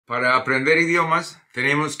Para aprender idiomas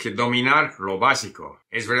tenemos que dominar lo básico.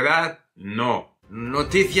 ¿Es verdad? No.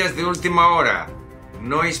 Noticias de última hora.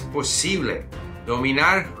 No es posible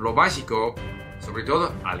dominar lo básico, sobre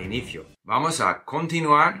todo al inicio. Vamos a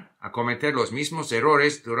continuar a cometer los mismos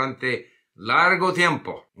errores durante largo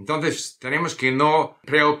tiempo. Entonces tenemos que no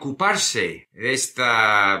preocuparse de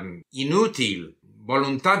esta inútil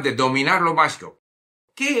voluntad de dominar lo básico.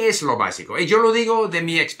 ¿Qué es lo básico? Y yo lo digo de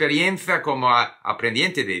mi experiencia como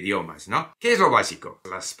aprendiente de idiomas, ¿no? ¿Qué es lo básico?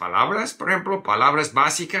 Las palabras, por ejemplo, palabras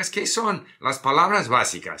básicas. ¿Qué son las palabras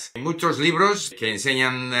básicas? Hay muchos libros que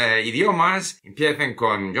enseñan idiomas, empiezan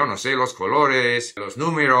con, yo no sé, los colores, los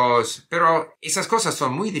números, pero esas cosas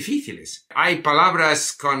son muy difíciles. Hay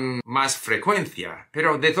palabras con más frecuencia,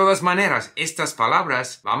 pero de todas maneras, estas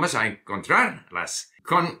palabras vamos a encontrarlas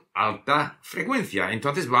con alta frecuencia.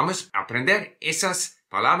 Entonces vamos a aprender esas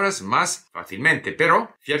palabras más fácilmente,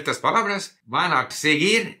 pero ciertas palabras van a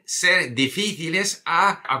seguir ser difíciles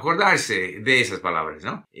a acordarse de esas palabras,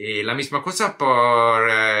 ¿no? Y la misma cosa por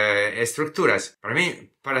estructuras. Para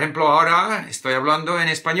mí, por ejemplo, ahora estoy hablando en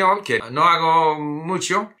español, que no hago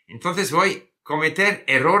mucho, entonces voy a cometer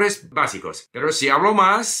errores básicos. Pero si hablo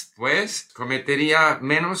más, pues cometería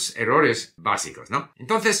menos errores básicos, ¿no?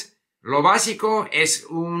 Entonces, lo básico es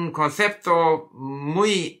un concepto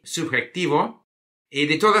muy subjetivo. Y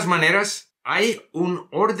de todas maneras, hay un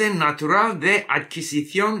orden natural de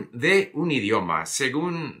adquisición de un idioma,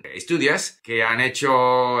 según estudios que han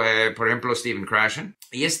hecho, por ejemplo, Stephen Krashen.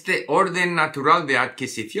 Y este orden natural de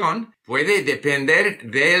adquisición puede depender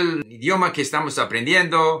del idioma que estamos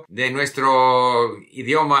aprendiendo, de nuestro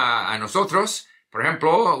idioma a nosotros. Por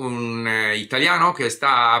ejemplo, un italiano que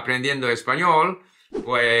está aprendiendo español,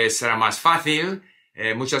 pues será más fácil.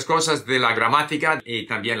 Muchas cosas de la gramática y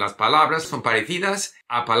también las palabras son parecidas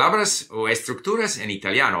a palabras o estructuras en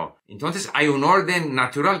italiano. Entonces hay un orden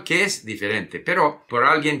natural que es diferente. Pero por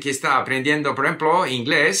alguien que está aprendiendo, por ejemplo,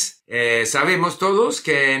 inglés, sabemos todos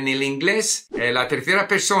que en el inglés la tercera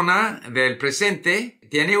persona del presente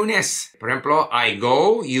tiene un es. Por ejemplo, I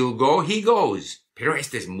go, you go, he goes. Pero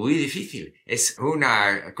este es muy difícil. Es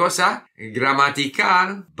una cosa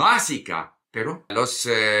gramatical básica. Pero los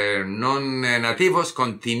no nativos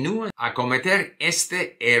continúan a cometer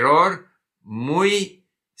este error muy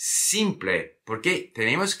simple, porque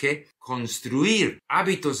tenemos que construir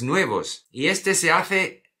hábitos nuevos y este se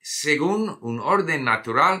hace según un orden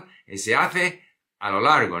natural y se hace a lo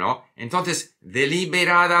largo, ¿no? Entonces,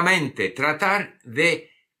 deliberadamente tratar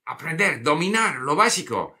de aprender, dominar lo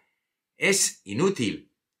básico es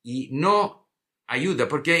inútil y no ayuda,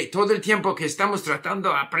 porque todo el tiempo que estamos tratando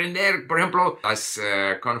de aprender, por ejemplo, las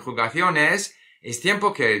conjugaciones, es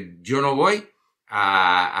tiempo que yo no voy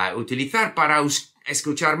a utilizar para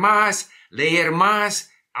escuchar más, leer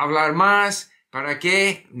más, hablar más, para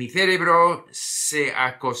que mi cerebro se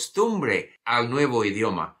acostumbre al nuevo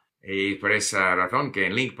idioma. Y por esa razón que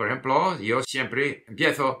en Link, por ejemplo, yo siempre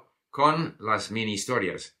empiezo con las mini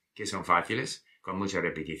historias, que son fáciles, con mucha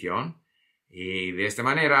repetición. Y de esta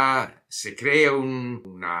manera se crea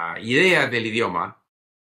una idea del idioma,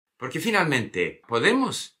 porque finalmente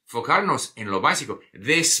podemos enfocarnos en lo básico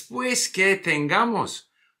después que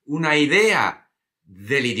tengamos una idea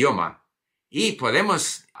del idioma. Y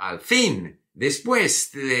podemos, al fin,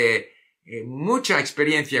 después de mucha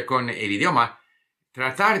experiencia con el idioma,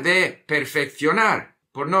 tratar de perfeccionar,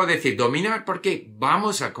 por no decir dominar, porque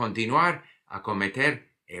vamos a continuar a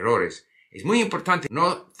cometer errores. Es muy importante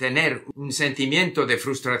no tener un sentimiento de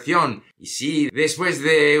frustración. Y si después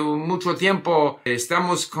de mucho tiempo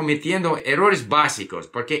estamos cometiendo errores básicos,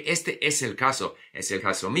 porque este es el caso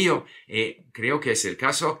mío, creo que es el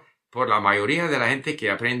caso por la mayoría de la gente que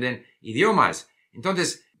aprenden idiomas.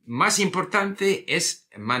 Entonces, más importante es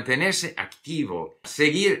mantenerse activo,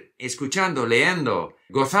 seguir escuchando, leyendo,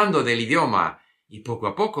 gozando del idioma y poco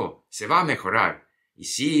a poco se va a mejorar. Y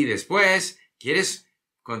si después quieres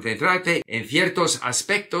concentrarte en ciertos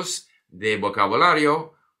aspectos de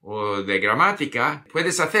vocabulario o de gramática,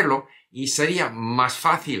 puedes hacerlo y sería más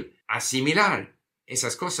fácil asimilar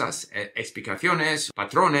esas cosas, explicaciones,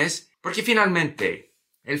 patrones, porque finalmente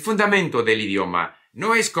el fundamento del idioma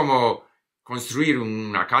no es como construir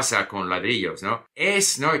una casa con ladrillos, ¿no?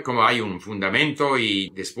 No como hay un fundamento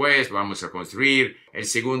y después vamos a construir el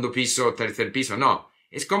segundo piso, tercer piso, no.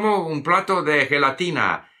 Es como un plato de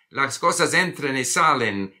gelatina. Las cosas entran y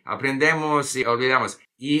salen, aprendemos y olvidamos.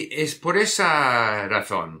 Y es por esa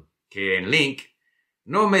razón que en Link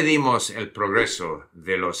no medimos el progreso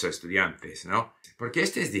de los estudiantes, ¿no? Porque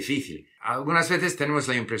este es difícil. Algunas veces tenemos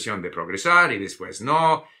la impresión de progresar y después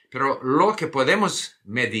no, pero lo que podemos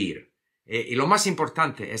medir Y lo más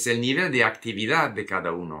importante es el nivel de actividad de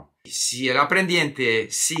cada uno. Si el aprendiente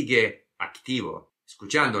sigue activo,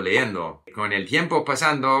 escuchando, leyendo, con el tiempo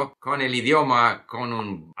pasando, con el idioma, con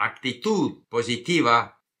una actitud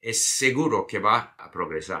positiva, es seguro que va a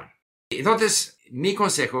progresar. Entonces, mi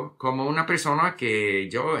consejo, como una persona que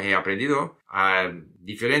yo he aprendido a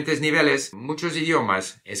diferentes niveles, muchos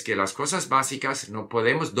idiomas, es que las cosas básicas no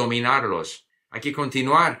podemos dominarlos. Hay que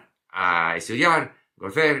continuar a estudiar,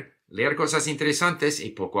 gozar, leer cosas interesantes y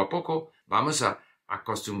poco a poco vamos a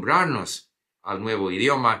acostumbrarnos al nuevo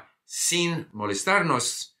idioma sin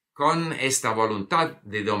molestarnos con esta voluntad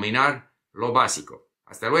de dominar lo básico.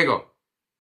 Hasta luego.